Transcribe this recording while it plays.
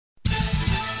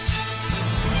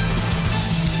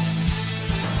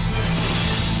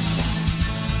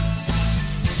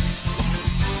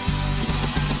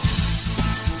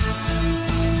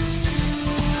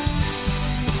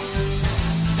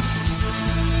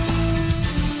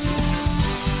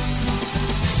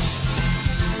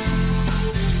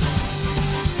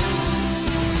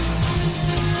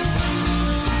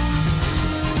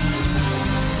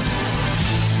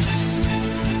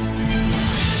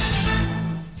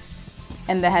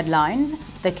In the headlines,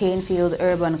 the Canefield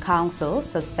Urban Council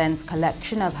suspends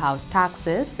collection of house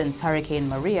taxes since Hurricane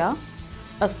Maria,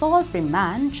 a Salisbury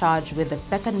man charged with the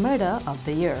second murder of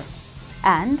the year,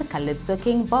 and Calypso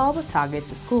King Bob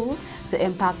targets schools to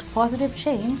impact positive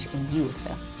change in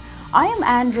youth. I am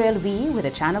Andrea Lee with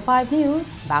the Channel 5 News,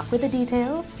 back with the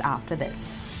details after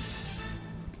this.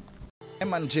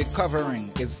 M&J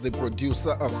Covering is the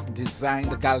producer of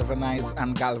designed galvanized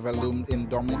and galvalume in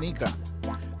Dominica.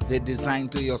 They design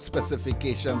to your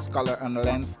specifications, color and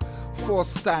length, 4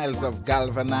 styles of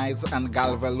galvanized and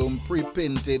galvalume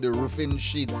pre-painted roofing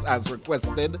sheets as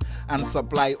requested, and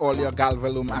supply all your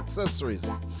galvalume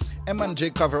accessories. M&J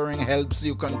Covering helps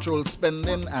you control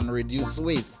spending and reduce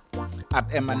waste.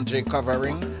 At M&J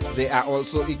Covering, they are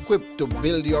also equipped to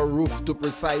build your roof to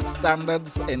precise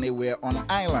standards anywhere on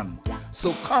island.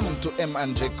 So come to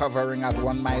M&J Covering at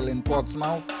 1 Mile in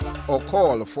Portsmouth or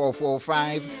call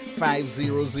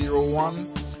 445-5001,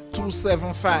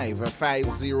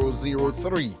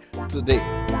 275-5003 today.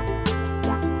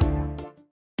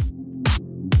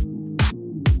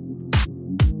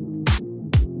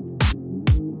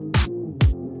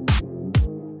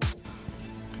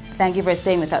 Thank you for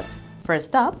staying with us.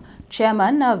 First up,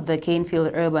 Chairman of the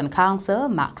Canefield Urban Council,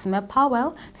 Maxime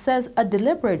Powell, says a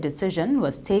deliberate decision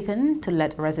was taken to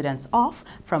let residents off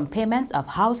from payments of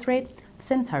house rates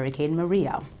since Hurricane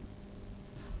Maria.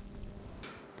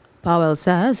 Powell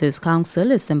says his council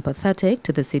is sympathetic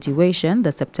to the situation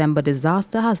the September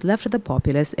disaster has left the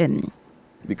populace in.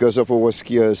 Because of our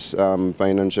scarce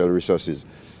financial resources,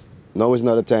 now is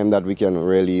not a time that we can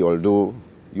really, although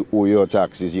you owe your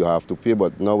taxes, you have to pay,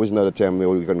 but now is not a time where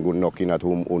we can go knocking at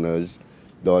homeowners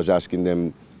doors asking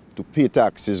them to pay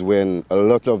taxes when a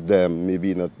lot of them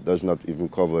maybe have not even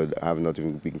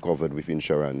been covered with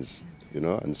insurance, you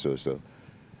know, and so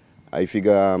I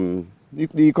figure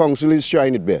the council is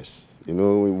trying its best, you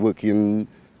know, working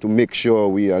to make sure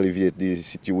we alleviate the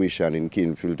situation in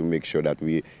Canefield, to make sure that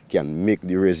we can make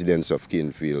the residents of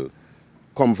Canefield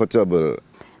comfortable.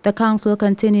 The council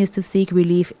continues to seek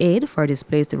relief aid for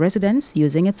displaced residents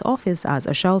using its office as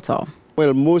a shelter.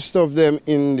 Well, most of them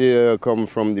in there come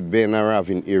from the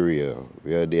Benaravin area,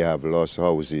 where they have lost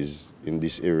houses in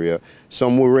this area.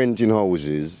 Some were renting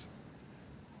houses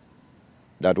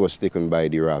that was taken by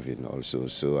the Ravin also.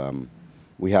 So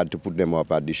we had to put them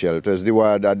up at the shelters. They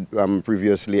were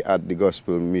previously at the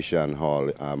Gospel Mission Hall.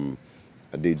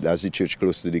 That's the church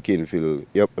close to the Canefield,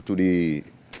 to the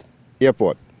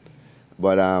airport.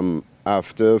 But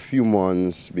after a few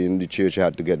months, the church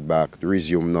had to get back to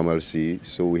resume normalcy,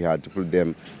 so we had to put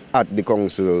them at the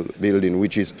council building,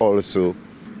 which is also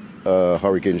a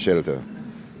hurricane shelter.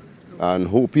 And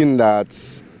hoping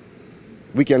that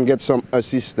we can get some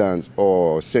assistance,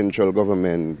 or central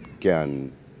government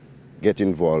can get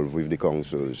involved with the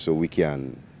council so we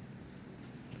can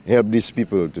help these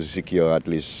people to secure at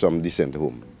least some decent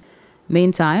home.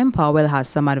 Meantime, Powell has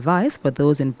some advice for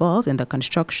those involved in the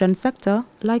construction sector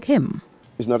like him.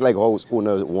 It's not like house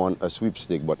owners won a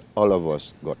sweepstake, but all of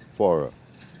us got poorer.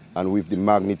 And with the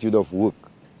magnitude of work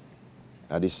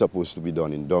that is supposed to be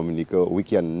done in Dominica, we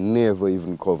can never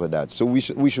even cover that. So we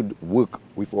should work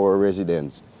with our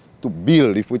residents to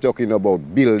build, if we're talking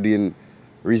about building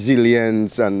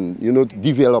resilience and, you know,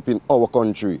 developing our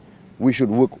country, we should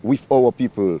work with our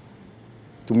people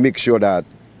to make sure that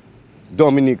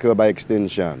Dominica, by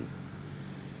extension,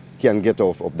 can get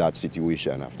off of that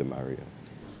situation after Maria.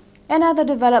 In other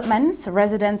developments,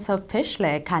 residents of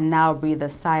Pishley can now breathe a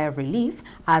sigh of relief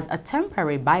as a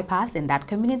temporary bypass in that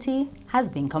community has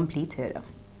been completed.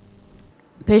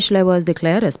 Pishley was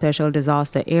declared a special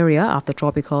disaster area after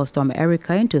Tropical Storm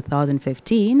Erica in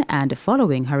 2015, and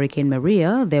following Hurricane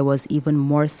Maria, there was even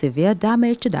more severe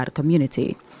damage to that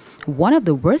community. One of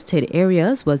the worst hit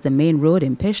areas was the main road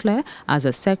in Pishley, as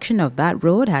a section of that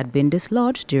road had been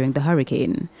dislodged during the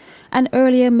hurricane. An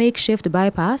earlier makeshift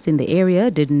bypass in the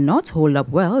area did not hold up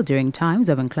well during times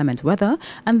of inclement weather,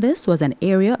 and this was an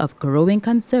area of growing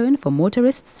concern for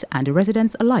motorists and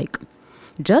residents alike.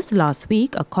 Just last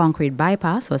week, a concrete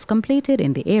bypass was completed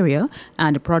in the area,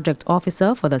 and project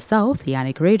officer for the South,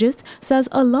 Yannick Regis, says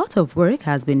a lot of work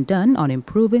has been done on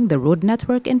improving the road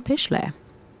network in Pishley.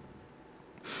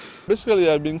 Basically,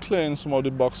 I've been clearing some of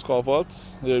the box culverts.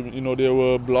 They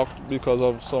were blocked because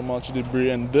of so much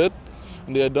debris and dirt,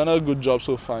 and they had done a good job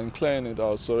so far in clearing it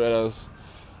out. So whereas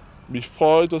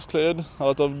before it was cleared, a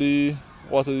lot of the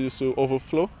water used to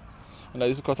overflow, and that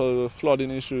used to cause a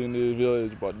flooding issue in the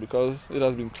village. But because it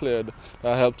has been cleared,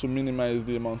 that helped to minimize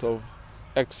the amount of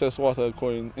excess water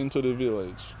going into the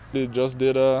village. They just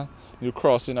did a new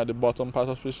crossing at the bottom part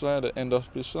of Pishley, at the end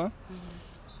of Pishley.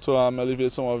 to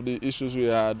alleviate some of the issues we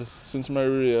had since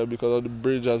Maria because of the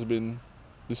bridge has been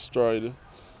destroyed.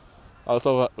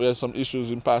 Also, we had some issues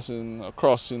in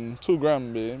crossing to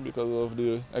Granby because of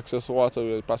the excess water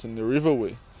we were passing the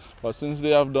riverway. But since they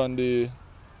have done the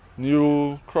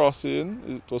new crossing,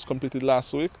 it was completed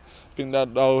last week, I think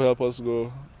that will help us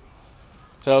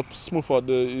help smooth out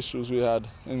the issues we had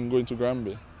in going to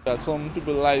Granby. Yeah, some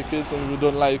people like it, some people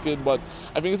don't like it, but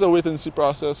I think it's a wait and see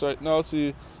process right now.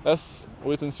 Let's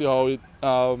wait and see how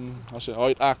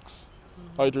it acts,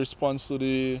 how it responds to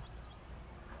the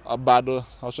bad,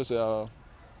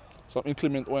 some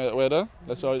inclement weather.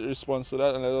 Let's see how it responds to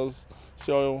that, and let us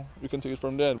see how we can take it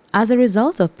from there. As a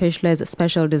result of Pishle's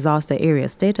special disaster area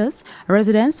status,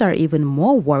 residents are even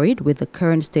more worried with the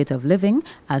current state of living,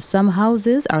 as some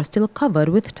houses are still covered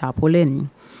with tarpaulin.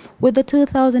 With the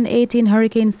 2018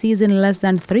 hurricane season less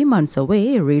than 3 months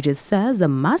away, Regis says a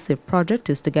massive project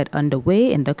is to get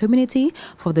underway in the community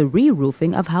for the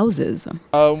re-roofing of houses.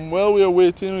 Well,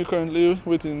 we're currently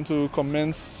waiting to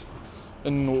commence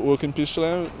in work in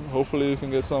Pishler. Hopefully we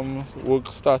can get some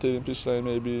work started in Pishler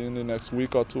maybe in the next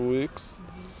week or 2 weeks.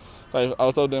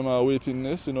 Out of them are waiting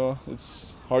list,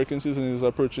 it's hurricane season is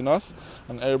approaching us,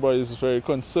 and everybody is very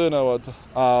concerned about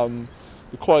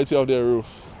the quality of their roof.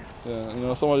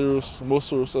 Yeah, some of the roofs,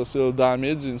 most roofs are still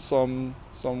damaged in some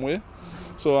way.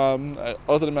 So out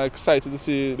of them are excited to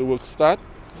see the work start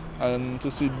and to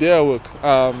see their work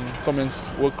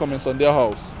commence on their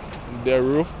house, their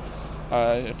roof.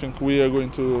 I think we are going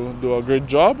to do a great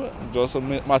job, just a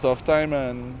matter of time,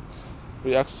 and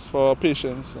we ask for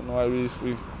patience while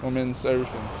we commence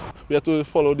everything. We have to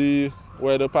follow the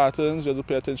weather patterns, we have to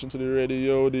pay attention to the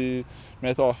radio, the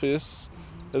Met Office,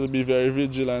 we have to be very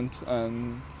vigilant,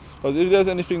 and because if there's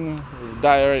anything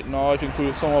dire right now, I think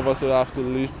some of us will have to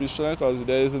leave Pishler because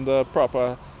there isn't a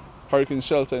proper hurricane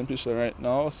shelter in Pishler right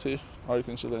now, safe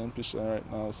hurricane shelter in Pishler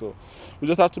right now. So we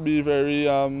just have to be very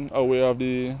aware of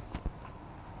the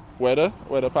weather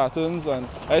patterns, and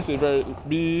I say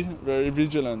be very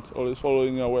vigilant, always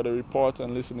following your weather report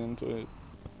and listening to it.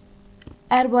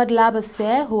 Edward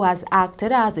Labassiere, who has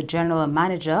acted as the general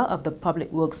manager of the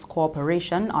Public Works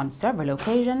Corporation on several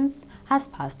occasions, has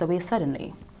passed away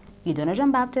suddenly. Idona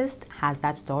Jean-Baptiste has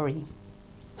that story.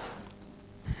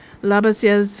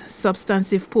 Labassiere's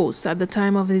substantive post at the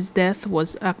time of his death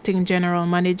was acting general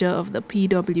manager of the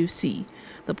PWC.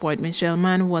 The Point Michel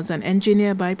man was an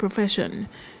engineer by profession.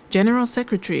 General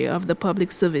Secretary of the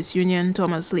Public Service Union,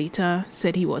 Thomas Later,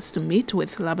 said he was to meet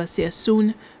with Labassiere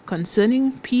soon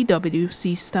concerning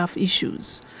PWC staff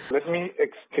issues. Let me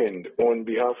extend on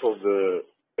behalf of the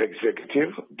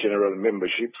executive, general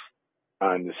membership,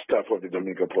 and the staff of the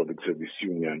Dominican Public Service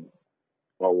Union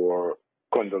our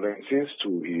condolences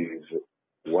to his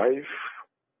wife,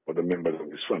 or the members of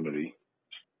his family,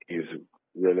 his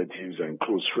relatives and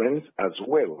close friends, as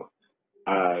well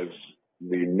as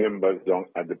the members down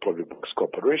at the Public Works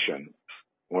Corporation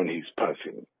on his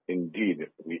passing. Indeed,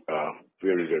 we are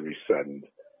very, very saddened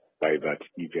by that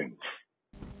event.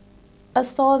 A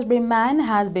Salisbury man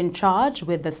has been charged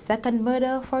with the second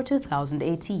murder for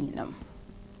 2018.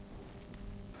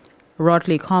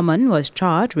 Rotley Common was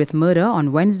charged with murder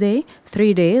on Wednesday,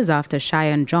 3 days after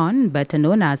Cheyenne John, better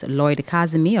known as Lloyd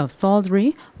Casimir of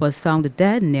Salisbury, was found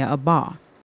dead near a bar.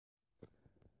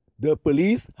 The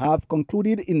police have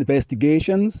concluded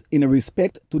investigations in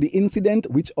respect to the incident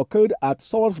which occurred at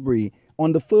Salisbury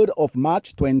on the 3rd of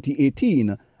March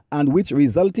 2018 and which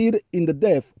resulted in the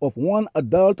death of one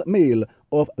adult male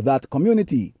of that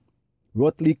community.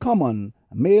 Rotley Common,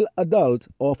 male adult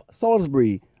of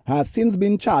Salisbury, has since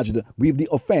been charged with the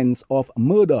offense of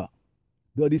murder.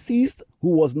 The deceased, who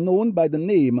was known by the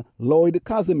name Lloyd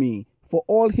Casimir for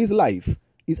all his life,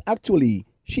 is actually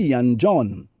Cheyenne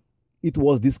John. It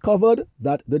was discovered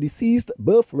that the deceased's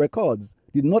birth records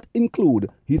did not include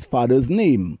his father's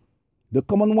name. The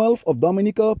Commonwealth of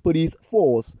Dominica Police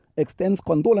Force extends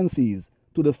condolences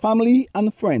to the family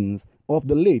and friends of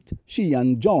the late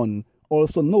Cheyenne John,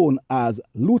 also known as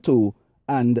Luto,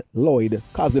 and Lloyd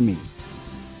Casimir.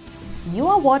 You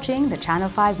are watching the Channel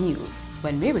 5 News.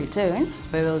 When we return,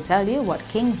 we will tell you what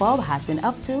King Bob has been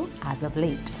up to as of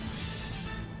late.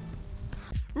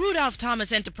 Rudolph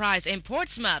Thomas Enterprise in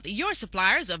Portsmouth, your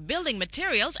suppliers of building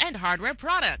materials and hardware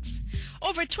products.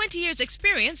 Over 20 years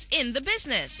experience in the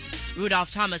business.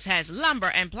 Rudolph Thomas has lumber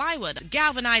and plywood,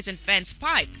 galvanized and fence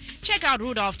pipe. Check out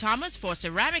Rudolph Thomas for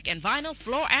ceramic and vinyl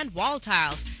floor and wall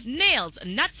tiles, nails,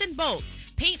 nuts and bolts,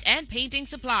 paint and painting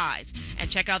supplies. And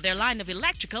check out their line of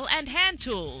electrical and hand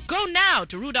tools. Go now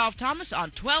to Rudolph Thomas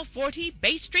on 1240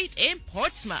 Bay Street in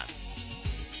Portsmouth.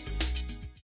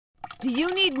 Do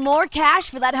you need more cash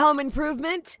for that home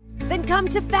improvement? Then come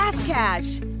to Fast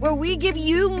Cash, where we give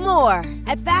you more.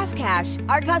 At Fast Cash,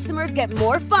 our customers get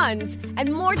more funds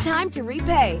and more time to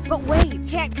repay. But wait,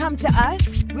 can't come to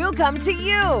us? We'll come to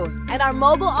you, and our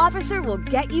mobile officer will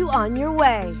get you on your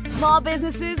way. Small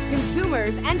businesses,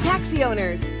 consumers, and taxi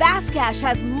owners. Fast Cash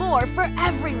has more for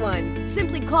everyone.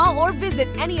 Simply call or visit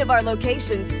any of our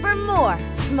locations for more.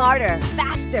 Smarter,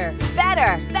 faster,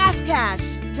 better. Fast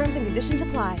Cash. Terms and conditions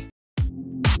apply.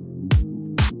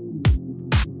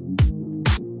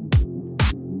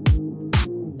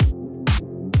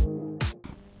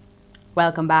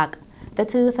 Welcome back. The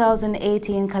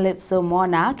 2018 Calypso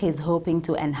Monarch is hoping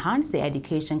to enhance the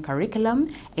education curriculum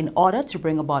in order to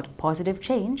bring about positive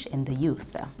change in the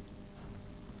youth.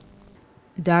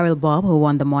 Daryl Bob, who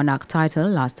won the Monarch title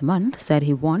last month, said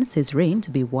he wants his reign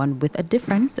to be one with a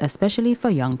difference, especially for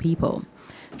young people.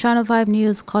 Channel 5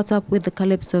 News caught up with the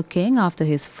Calypso King after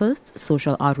his first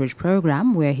social outreach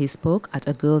program, where he spoke at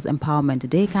a Girls Empowerment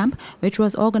Day Camp, which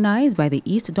was organized by the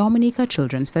East Dominica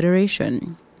Children's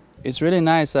Federation. It's really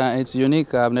nice. It's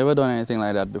unique. I've never done anything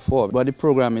like that before. What the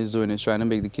program is doing is trying to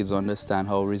make the kids understand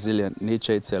how resilient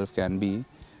nature itself can be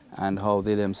and how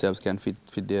they themselves can fit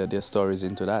their stories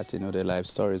into that, their life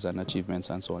stories and achievements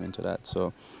and so on into that.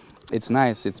 So it's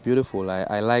nice, it's beautiful.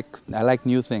 I like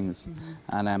new things,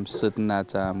 and I'm certain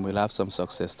that we'll have some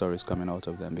success stories coming out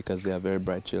of them because they are very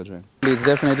bright children. It's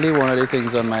definitely one of the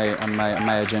things on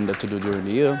my agenda to do during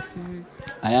the year.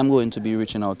 I am going to be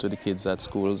reaching out to the kids at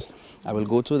schools. I will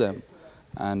go to them,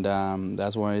 and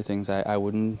that's one of the things I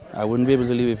wouldn't be able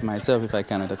to live with myself if I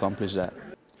cannot accomplish that.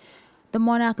 The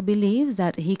monarch believes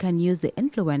that he can use the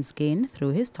influence gained through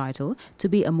his title to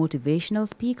be a motivational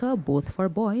speaker both for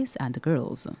boys and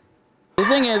girls. The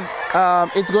thing is,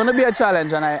 it's going to be a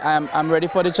challenge, and I'm ready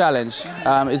for the challenge.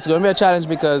 It's going to be a challenge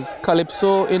because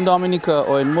Calypso in Dominica,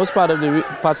 or in most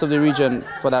parts of the region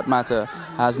for that matter,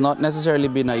 has not necessarily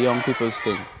been a young people's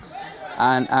thing.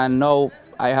 And now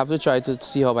I have to try to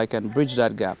see how I can bridge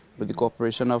that gap with the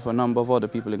cooperation of a number of other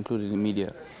people, including the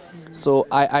media. So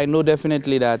I know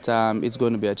definitely that it's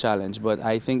going to be a challenge, but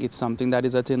I think it's something that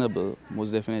is attainable,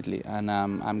 most definitely, and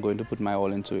I'm going to put my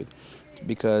all into it.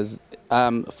 Because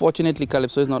fortunately,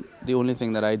 Calypso is not the only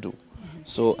thing that I do.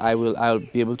 So I'll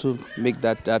be able to make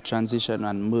that transition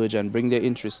and merge and bring their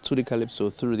interest to the Calypso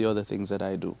through the other things that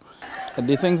I do.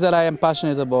 The things that I am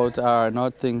passionate about are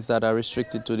not things that are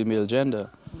restricted to the male gender.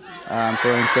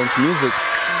 For instance, music,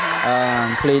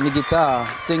 playing the guitar,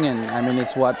 singing. I mean,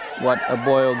 it's what a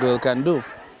boy or girl can do.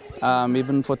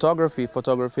 Even photography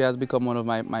has become one of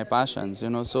my passions,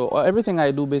 So everything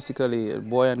I do, basically,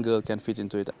 boy and girl can fit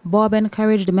into it. Bob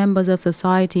encouraged members of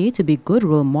society to be good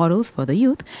role models for the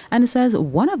youth and says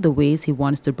one of the ways he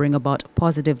wants to bring about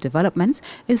positive developments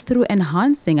is through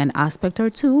enhancing an aspect or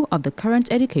two of the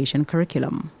current education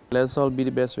curriculum. Let's all be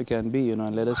the best we can be,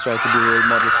 and let us try to be role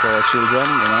models for our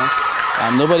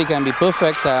children, Nobody can be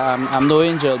perfect. I'm no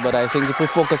angel, but I think if we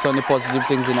focus on the positive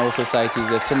things in our societies,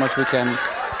 there's so much we can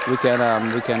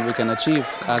achieve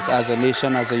as a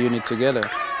nation, as a unit together.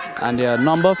 And there are a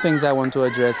number of things I want to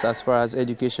address as far as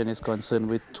education is concerned,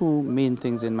 with two main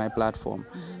things in my platform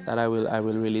that I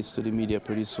will release to the media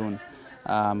pretty soon.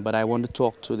 But I want to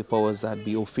talk to the powers that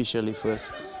be officially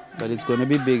first. But it's going to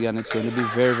be big, and it's going to be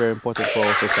very, very important for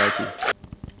our society.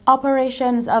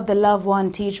 Operations of the Love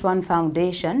One Teach One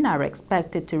Foundation are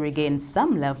expected to regain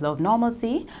some level of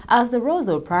normalcy as the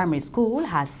Roseau Primary School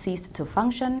has ceased to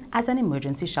function as an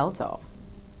emergency shelter.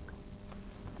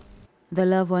 The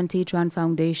Love One Teach One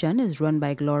Foundation is run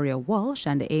by Gloria Walsh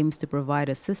and aims to provide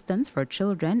assistance for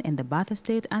children in the Bath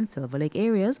Estate and Silver Lake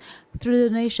areas through the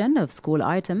donation of school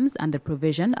items and the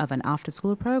provision of an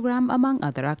after-school program, among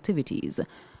other activities.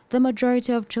 The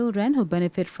majority of children who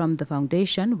benefit from the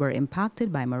foundation were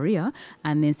impacted by Maria,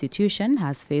 and the institution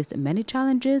has faced many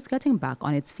challenges getting back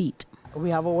on its feet.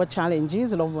 We have our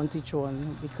challenges, Love One Teach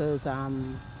One, because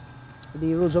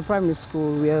the Roseau Primary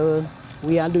School, where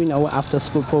we are doing our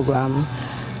after-school program,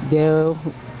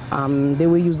 they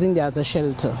were using it as a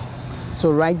shelter.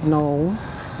 So right now,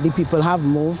 the people have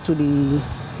moved to the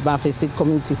Bath Estate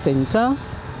Community Center,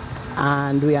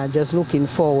 and we are just looking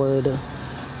forward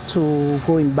to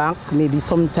going back maybe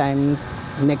sometime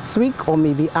next week or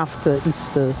maybe after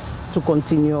Easter to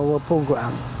continue our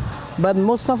program. But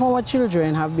most of our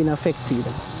children have been affected,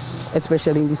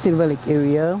 especially in the Silver Lake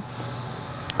area,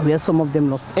 where some of them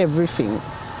lost everything.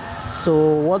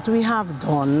 So what we have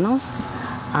done,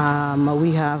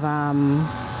 we have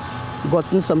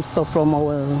gotten some stuff from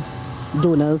our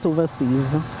donors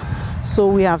overseas. So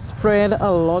we have spread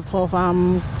a lot of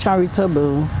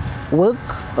charitable work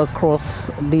across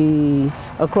the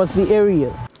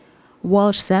area.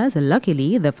 Walsh says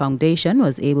luckily the foundation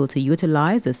was able to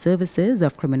utilize the services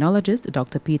of criminologist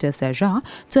Dr. Peter Serja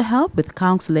to help with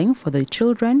counseling for the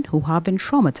children who have been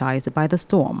traumatized by the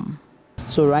storm.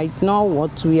 So right now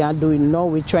what we are doing now,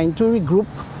 we're trying to regroup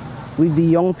with the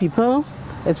young people,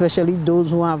 especially those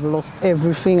who have lost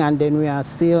everything, and then we are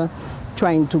still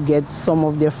trying to get some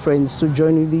of their friends to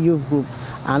join with the youth group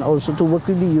and also to work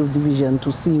with the youth division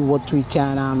to see what we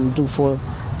can do for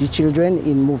the children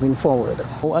in moving forward.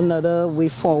 Another way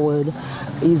forward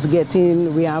is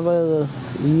we have a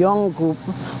young group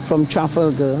from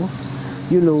Trafalgar,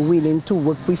 willing to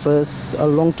work with us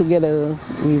along together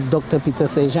with Dr. Peter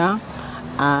Seja,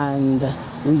 and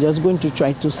we're just going to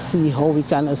try to see how we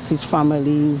can assist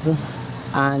families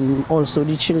and also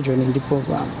the children in the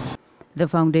program. The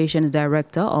foundation's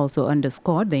director also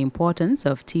underscored the importance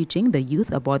of teaching the youth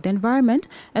about the environment,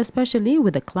 especially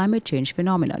with the climate change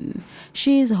phenomenon.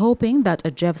 She is hoping that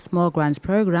a Jeff Small Grants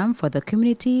program for the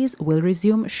communities will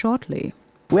resume shortly.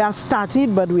 We have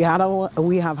started, but we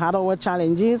have had our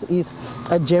challenges. Is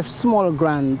a Jeff Small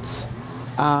Grant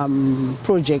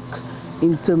project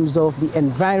in terms of the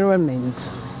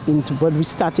environment. But we're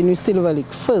starting with Silver Lake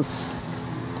first,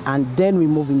 and then we're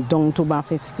moving down to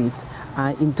Bath Estate.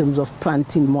 In terms of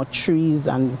planting more trees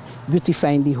and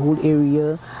beautifying the whole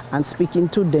area and speaking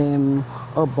to them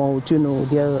about,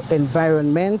 their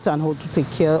environment and how to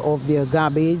take care of their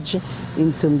garbage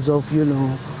in terms of,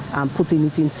 putting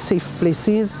it in safe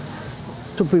places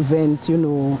to prevent,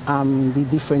 the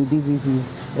different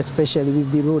diseases, especially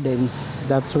with the rodents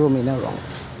that's roaming around.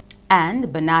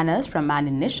 And bananas from an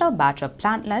initial batch of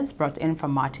plantlets brought in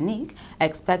from Martinique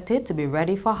expected to be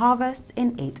ready for harvest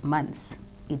in 8 months.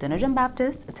 Eden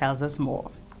Jean-Baptiste tells us more.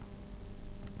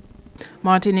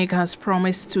 Martinique has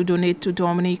promised to donate to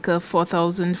Dominica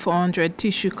 4,400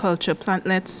 tissue culture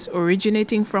plantlets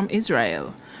originating from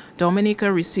Israel.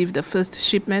 Dominica received the first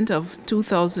shipment of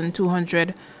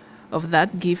 2,200 of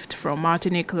that gift from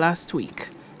Martinique last week.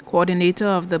 Coordinator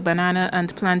of the Banana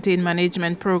and Plantain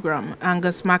Management Program,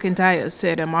 Angus McIntyre,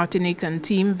 said a Martinican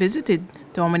team visited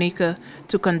Dominica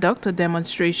to conduct a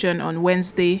demonstration on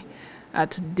Wednesday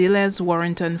at Dilles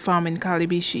Warrington Farm in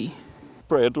Calibishi.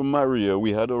 Prior to Maria,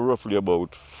 we had roughly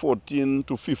about 14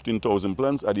 to 15,000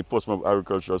 plants at the Portsmouth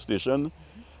Agricultural Station,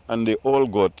 and they all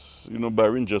got,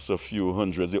 barring just a few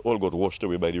hundreds, they all got washed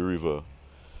away by the river.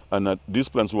 And these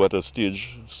plants were at a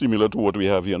stage similar to what we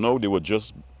have here now. They were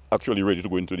just actually ready to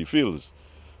go into the fields.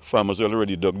 Farmers had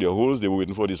already dug their holes, they were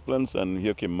waiting for these plants, and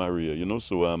here came Maria,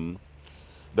 so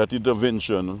that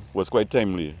intervention was quite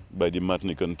timely by the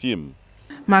Martinican team.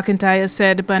 McIntyre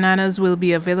said bananas will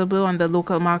be available on the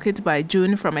local market by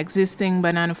June from existing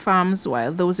banana farms,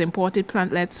 while those imported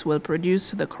plantlets will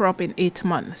produce the crop in 8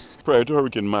 months. Prior to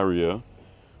Hurricane Maria,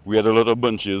 we had a lot of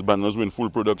bunches, bananas were in full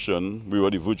production. We were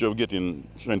on the verge of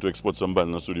trying to export some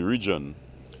bananas to the region.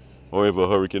 However,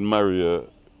 Hurricane Maria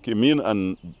came in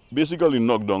and basically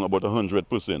knocked down about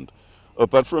 100%.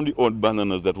 Apart from the old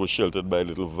bananas that were sheltered by a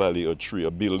little valley, a tree,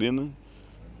 a building,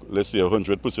 let's say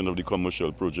 100% of the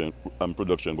commercial production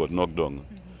got knocked down.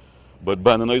 But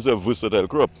banana is a versatile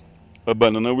crop. A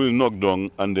banana will knock down,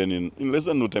 and then in less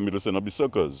than no time it will send up the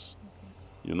suckers.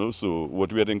 So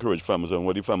what we had encouraged farmers, and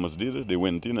what the farmers did, they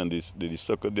went in and they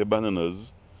suckered their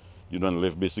bananas, and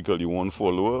left basically one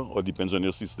follower, or depends on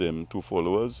your system, 2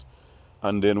 followers.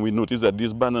 And then we noticed that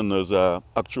these bananas are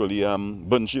actually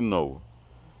bunching now.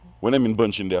 When I mean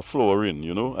bunching, they are flowering,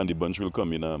 and the bunch will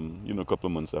come in, a couple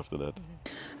of months after that.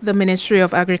 The Ministry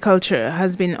of Agriculture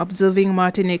has been observing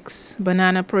Martinique's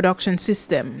banana production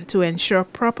system to ensure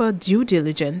proper due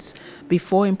diligence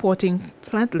before importing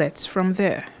plantlets from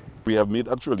there. We have made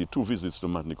actually 2 visits to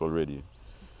Martinique already.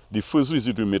 The first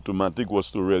visit we made to Martinique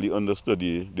was to really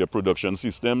understudy their production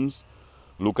systems,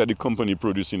 look at the company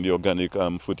producing the organic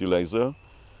fertilizer,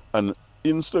 and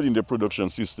in studying the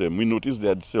production system, we noticed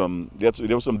that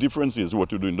there were some differences what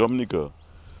to do in Dominica.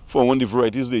 For one, the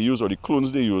varieties they use or the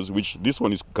clones they use, which this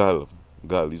one is Gal.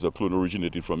 Gal is a clone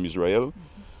originated from Israel.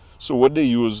 So what they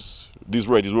use, these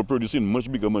varieties were producing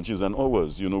much bigger bunches than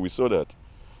ours. We saw that.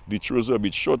 The trays were a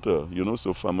bit shorter,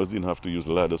 so farmers didn't have to use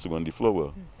ladders to go on the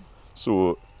flour.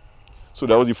 So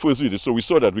that was the first visit. So we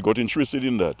saw that, we got interested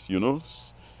in that,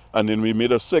 And then we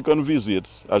made a second visit,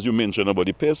 as you mentioned about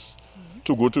the pests,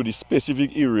 to go to the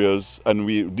specific areas, and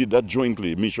we did that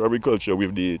jointly, Ministry of Agriculture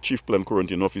with the Chief Plant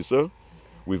Quarantine Officer.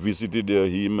 We visited there,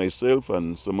 he, myself,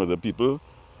 and some other people,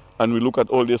 and we look at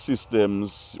all their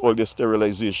systems, all their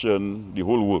sterilization, the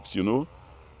whole works, to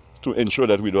ensure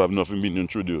that we don't have nothing being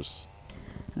introduced.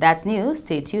 That's news.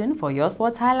 Stay tuned for your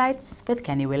sports highlights with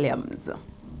Kenny Williams.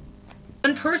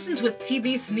 When persons with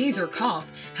TB sneeze or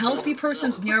cough, healthy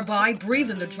persons nearby breathe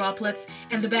in the droplets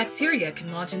and the bacteria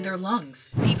can lodge in their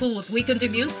lungs. People with weakened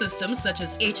immune systems such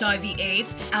as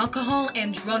HIV/AIDS, alcohol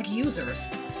and drug users,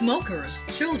 smokers,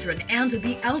 children, and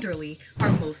the elderly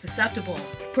are most susceptible.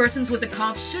 Persons with a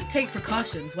cough should take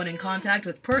precautions when in contact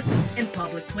with persons in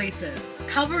public places.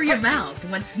 Cover your mouth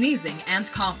when sneezing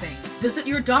and coughing. Visit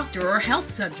your doctor or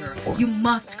health center. You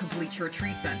must complete your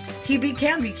treatment. TB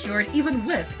can be cured even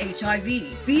with HIV.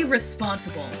 Be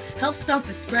responsible. Help stop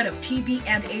the spread of TB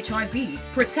and HIV.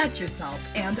 Protect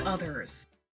yourself and others.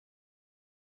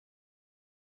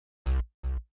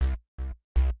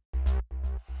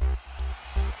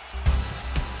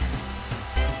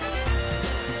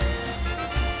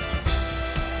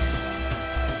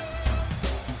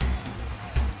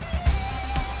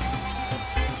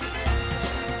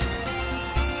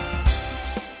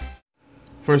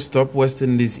 First up, West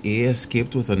Indies A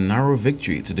escaped with a narrow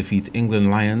victory to defeat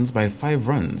England Lions by 5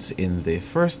 runs in the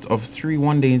first of 3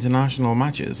 one-day international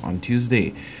matches on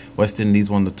Tuesday. West Indies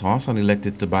won the toss and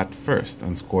elected to bat first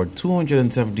and scored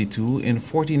 272 in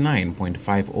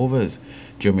 49.5 overs.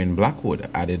 Jermaine Blackwood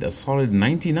added a solid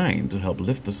 99 to help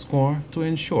lift the score to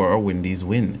ensure a Windies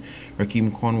win.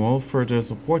 Rakeem Cornwall further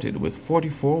supported with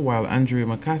 44 while Andrew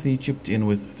McCarthy chipped in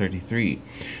with 33.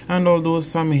 And although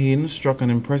Sam Hain struck an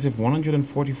impressive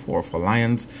 144 for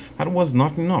Lions, that was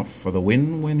not enough for the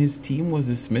win when his team was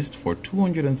dismissed for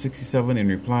 267 in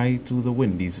reply to the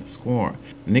Windies score.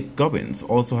 Nick Gubbins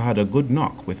also had a good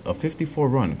knock with a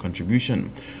 54-run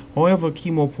contribution. However,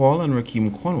 Kimo Paul and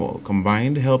Rakeem Cornwall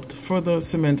combined helped further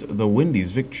cement the Windies'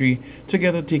 victory,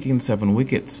 together taking 7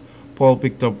 wickets. Paul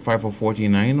picked up 5 for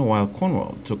 49 while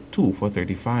Cornwall took 2 for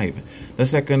 35. The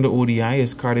second ODI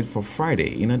is carded for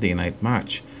Friday in a day-night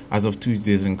match. As of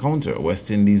Tuesday's encounter, West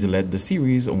Indies led the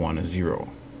series 1-0.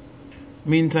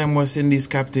 Meantime, West Indies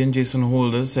captain Jason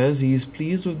Holder says he is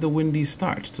pleased with the Windies'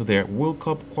 start to their World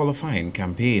Cup qualifying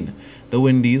campaign. The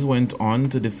Windies went on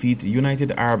to defeat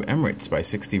United Arab Emirates by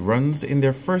 60 runs in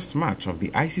their first match of the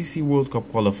ICC World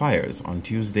Cup qualifiers on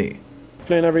Tuesday.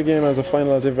 Playing every game as a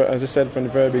final, as I said from the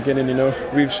very beginning,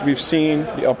 we've seen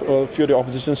a few of the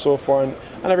opposition so far, and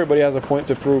everybody has a point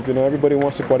to prove. Everybody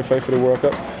wants to qualify for the World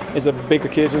Cup. It's a big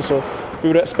occasion, so we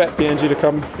would expect PNG to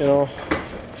come,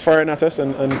 firing at us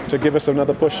and to give us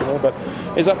another push, But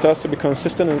it's up to us to be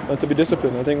consistent and to be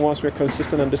disciplined. I think once we're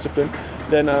consistent and disciplined,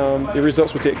 then the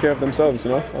results will take care of themselves,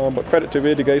 But credit to the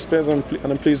way the guys play, and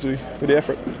I'm pleased with the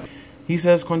effort. He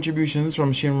says contributions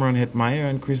from Shimron Hetmeyer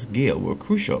and Chris Gale were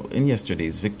crucial in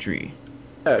yesterday's victory.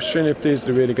 Yeah, extremely pleased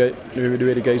with the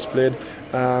way the guys played.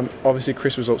 Obviously,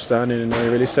 Chris was outstanding, and he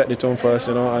really set the tone for us,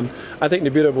 And I think the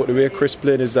beauty about the way Chris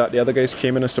played is that the other guys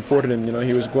came in and supported him.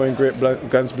 He was going great,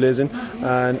 guns blazing,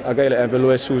 and a guy like Evan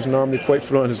Lewis, who's normally quite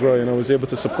fluent as well, was able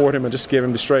to support him and just gave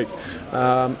him the strike.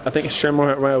 I think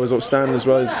Shemar Hetmeyer was outstanding as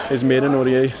well. His maiden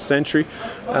ODI century.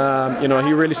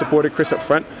 He really supported Chris up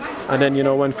front. And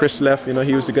then, when Chris left,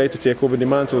 he was the guy to take over the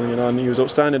mantle, and he was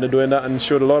outstanding at doing that and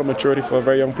showed a lot of maturity for a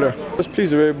very young player. I was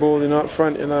pleased with the way he bowled, up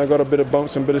front, I got a bit of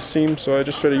bounce and a bit of seam, so I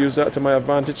just tried to use that to my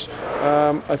advantage.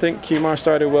 I think Kemar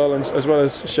started well, and as well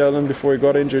as Sheldon before he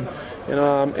got injured.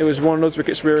 It was one of those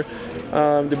wickets where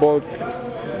the ball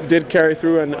did carry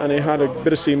through and he had a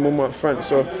bit of seam movement up front.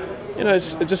 So,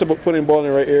 it's just about putting the ball in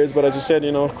the right areas. But as you said,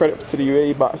 credit to the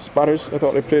UAE batters. I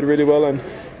thought they played really well, and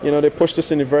they pushed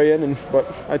us in the very end. But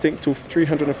I think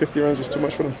 350 runs was too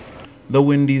much for them. The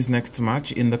Windies' next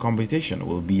match in the competition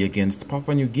will be against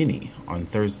Papua New Guinea on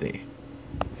Thursday.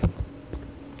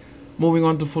 Moving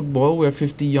on to football, where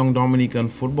 50 young Dominican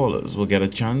footballers will get a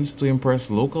chance to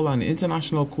impress local and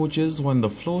international coaches when the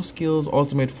Flow Skills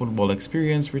Ultimate Football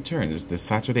Experience returns this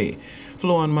Saturday.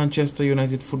 Flow and Manchester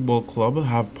United Football Club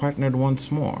have partnered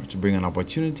once more to bring an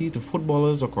opportunity to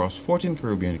footballers across 14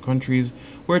 Caribbean countries,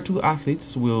 where 2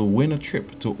 athletes will win a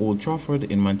trip to Old Trafford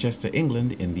in Manchester,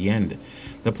 England in the end.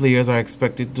 The players are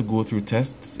expected to go through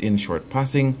tests in short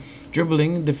passing,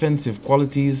 dribbling, defensive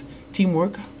qualities,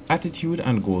 teamwork, attitude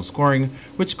and goal scoring,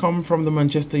 which come from the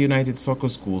Manchester United Soccer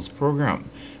Schools program.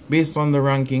 Based on the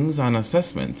rankings and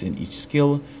assessments in each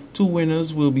skill, 2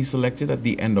 winners will be selected at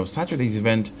the end of Saturday's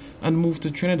event and move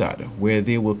to Trinidad, where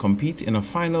they will compete in a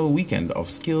final weekend of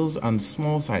skills and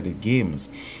small-sided games.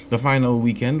 The final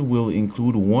weekend will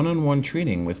include one-on-one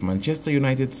training with Manchester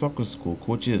United Soccer School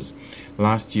coaches.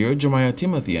 Last year, Jemiah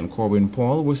Timothy and Corbin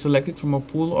Paul were selected from a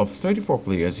pool of 34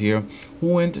 players here who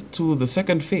went to the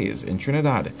second phase in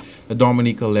Trinidad. The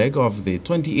Dominica leg of the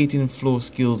 2018 Flow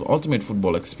Skills Ultimate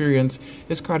Football Experience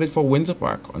is carded for Windsor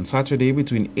Park on Saturday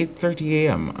between 8:30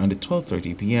 a.m. and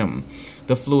 12:30 p.m.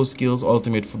 The Flow Skills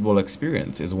Ultimate Football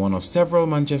Experience is one of several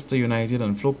Manchester United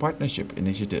and Flow partnership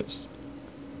initiatives.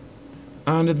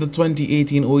 And the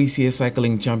 2018 OECA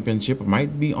Cycling Championship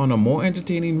might be on a more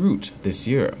entertaining route this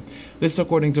year. This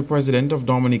according to President of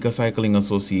Dominica Cycling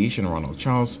Association, Ronald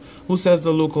Charles, who says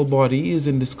the local body is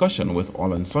in discussion with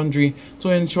all and sundry to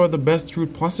ensure the best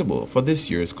route possible for this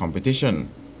year's competition.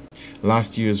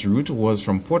 Last year's route was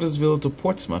from Portersville to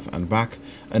Portsmouth and back,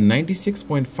 a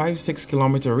 96.56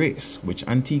 kilometer race, which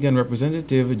Antiguan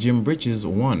representative Jim Bridges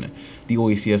won. The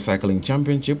OECA Cycling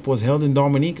Championship was held in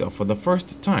Dominica for the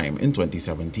first time in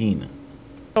 2017.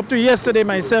 Up to yesterday,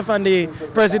 myself and the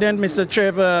president, Mr.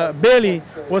 Trevor Bailey,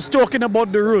 was talking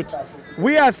about the route.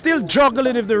 We are still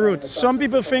juggling with the route. Some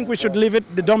people think we should leave it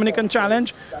the Dominican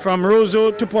Challenge from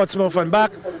Roseau to Portsmouth and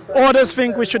back. Others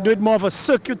think we should do it more of a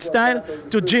circuit style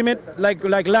to gym it like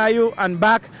Layo and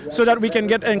back so that we can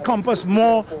encompass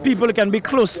more people who can be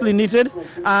closely knitted.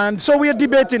 And so we are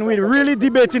debating, we're really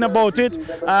debating about it.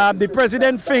 The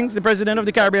president of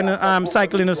the Caribbean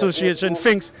Cycling Association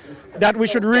thinks that we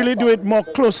should really do it more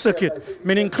close circuit,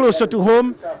 meaning closer to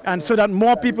home, and so that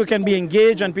more people can be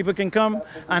engaged and people can come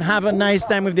and have a nice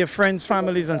time with their friends,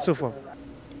 families, and so forth.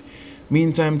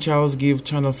 Meantime, Charles gave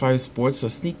Channel 5 Sports a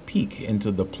sneak peek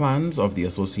into the plans of the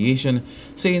association,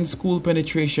 saying school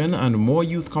penetration and more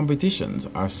youth competitions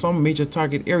are some major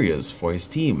target areas for his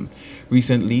team.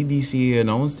 Recently, DCA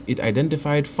announced it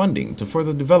identified funding to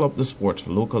further develop the sport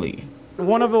locally.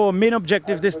 One of our main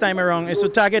objectives this time around is to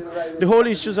target the whole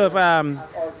issues of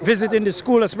visiting the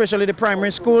school, especially the primary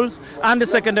schools and the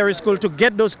secondary school, to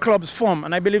get those clubs formed.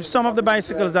 And I believe some of the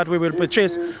bicycles that we will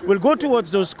purchase will go towards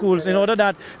those schools in order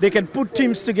that they can put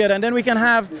teams together. And then we can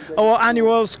have our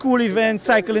annual school event,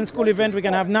 cycling school event, we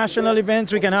can have national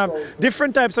events, we can have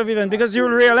different types of events, because you'll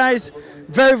realize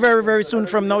very, very, very soon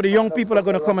from now, the young people are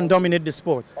going to come and dominate the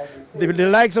sport. The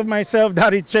likes of myself,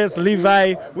 Daddy Chess,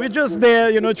 Levi, we're just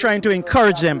there, trying to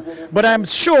encourage them. But I'm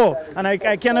sure, and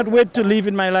I cannot wait to live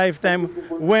in my lifetime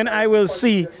when I will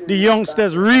see the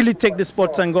youngsters really take the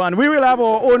sports and go. And we will have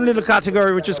our own little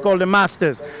category, which is called the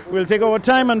Masters. We'll take our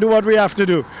time and do what we have to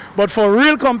do. But for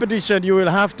real competition, you will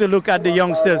have to look at the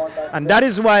youngsters. And that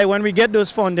is why when we get those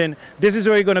funding, this is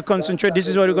where we're going to concentrate. This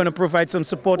is where we're going to provide some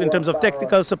support in terms of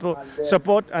technical support,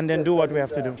 and then do what we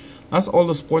have to do. That's all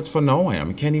the sports for now. I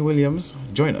am Kenny Williams.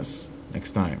 Join us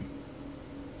next time.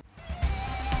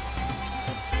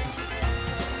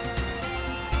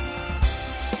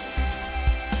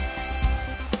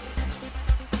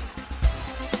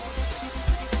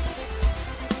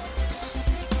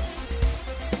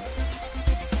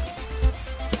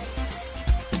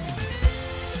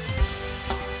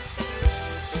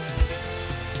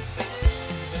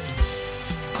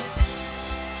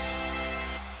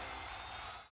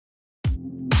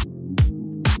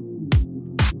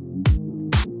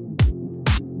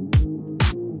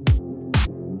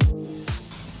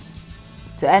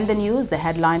 To end the news, the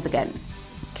headlines again.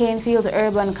 Canefield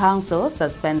Urban Council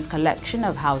suspends collection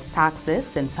of house taxes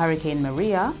since Hurricane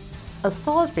Maria. A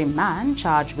Salisbury man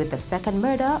charged with the second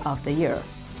murder of the year.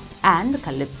 And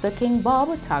Calypso King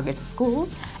Bob targets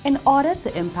schools in order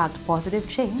to impact positive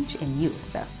change in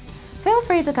youth. Feel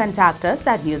free to contact us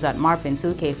at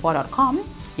news@marpin2k4.com.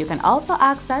 You can also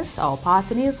access our past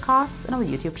newscasts on our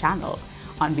YouTube channel.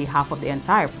 On behalf of the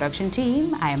entire production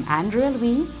team, I am Andrea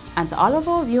Louis, and to all of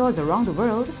our viewers around the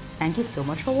world, thank you so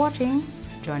much for watching.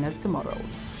 Join us tomorrow.